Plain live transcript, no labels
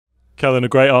Kellen, a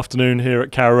great afternoon here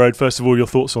at Carrow Road. First of all, your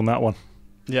thoughts on that one?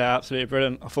 Yeah, absolutely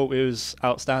brilliant. I thought we was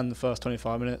outstanding the first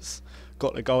 25 minutes,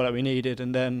 got the goal that we needed,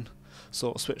 and then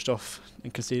sort of switched off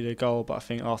and conceded a goal. But I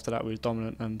think after that we was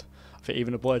dominant, and I think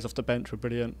even the boys off the bench were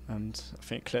brilliant, and I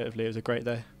think collectively it was a great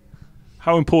day.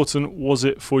 How important was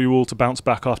it for you all to bounce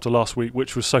back after last week,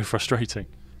 which was so frustrating?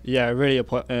 Yeah, really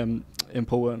important.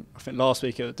 I think last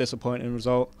week it was a disappointing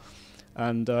result,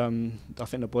 and I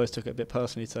think the boys took it a bit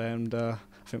personally today, and I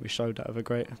think we showed that with a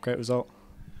great result.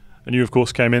 And you, of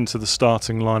course, came into the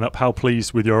starting lineup. How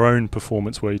pleased with your own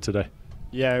performance were you today?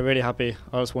 Yeah, really happy.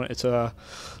 I just wanted to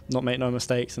not make no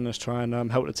mistakes and just try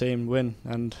and help the team win.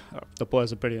 And the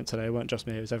boys are brilliant today. It weren't just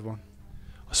me, it was everyone.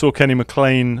 I saw Kenny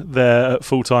McLean there at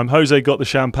full time. Jose got the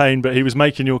champagne, but he was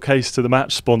making your case to the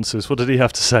match sponsors. What did he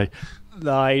have to say?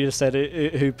 No, he just said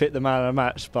who picked the man of the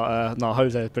match. But no,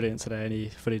 Jose is brilliant today and he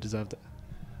fully deserved it.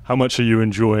 How much are you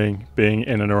enjoying being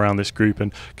in and around this group?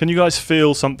 And can you guys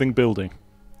feel something building?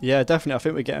 Yeah, definitely. I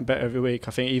think we're getting better every week.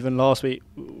 I think even last week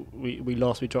we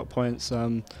lost, we dropped points,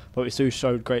 but we still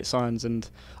showed great signs, and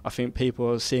I think people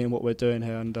are seeing what we're doing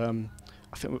here, and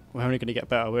I think we're only going to get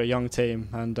better. We're a young team,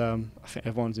 and I think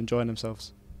everyone's enjoying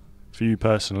themselves. For you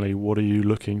personally, what have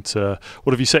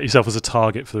you set yourself as a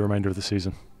target for the remainder of the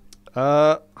season?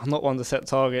 I'm not one to set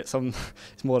targets.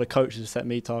 It's more the coaches who set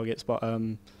me targets, but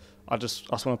I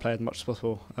just want to play as much as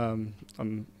possible.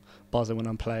 I'm buzzing when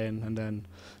I'm playing, and then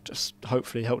just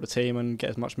hopefully help the team and get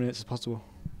as much minutes as possible.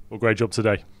 Well, great job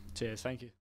today. Cheers, thank you.